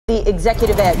the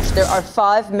executive edge. There are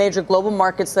 5 major global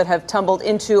markets that have tumbled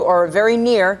into or are very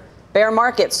near bear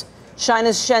markets.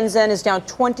 China's Shenzhen is down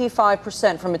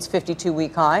 25% from its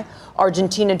 52-week high.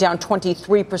 Argentina down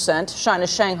 23%.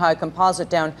 China's Shanghai Composite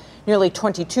down nearly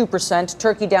 22%.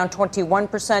 Turkey down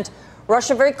 21%.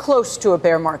 Russia very close to a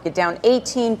bear market, down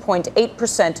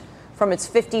 18.8% from its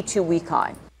 52-week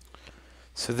high.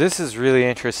 So this is really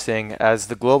interesting as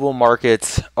the global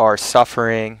markets are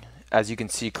suffering. As you can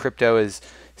see, crypto is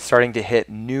starting to hit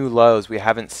new lows. We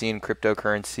haven't seen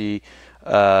cryptocurrency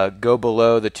go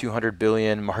below the 200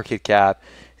 billion market cap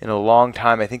in a long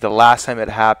time. I think the last time it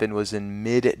happened was in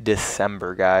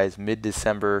mid-December, guys,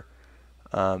 mid-December.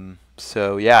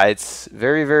 So yeah, it's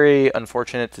very, very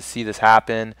unfortunate to see this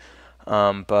happen.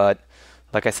 But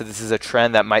like I said, this is a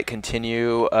trend that might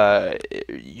continue.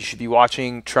 You should be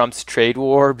watching Trump's trade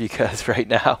war because right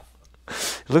now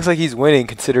it looks like he's winning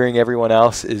considering everyone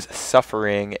else is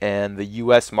suffering, and the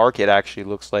U.S. market actually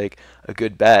looks like a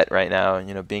good bet right now,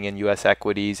 you know, being in U.S.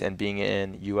 equities and being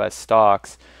in U.S.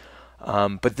 stocks.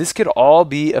 But this could all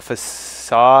be a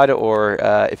facade, or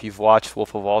if you've watched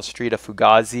Wolf of Wall Street, a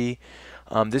fugazi.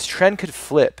 This trend could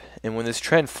flip, and when this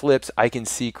trend flips, I can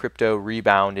see crypto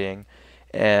rebounding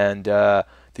and the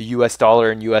U.S. dollar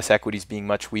and U.S. equities being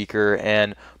much weaker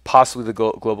and possibly the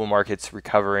global markets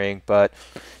recovering. But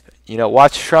you know,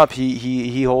 watch Trump.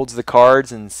 He holds the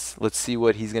cards, and let's see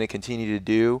what he's going to continue to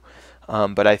do.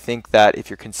 But I think that if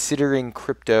you're considering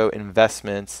crypto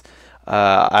investments,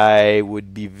 I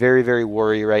would be very, very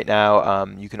worried right now.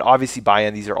 You can obviously buy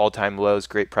in. These are all-time lows,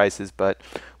 great prices, but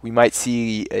we might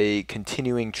see a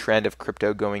continuing trend of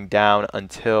crypto going down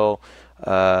until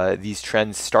these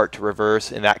trends start to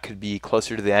reverse, and that could be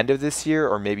closer to the end of this year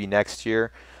or maybe next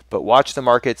year. But watch the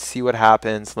markets, see what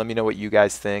happens. Let me know what you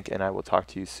guys think, and I will talk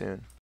to you soon.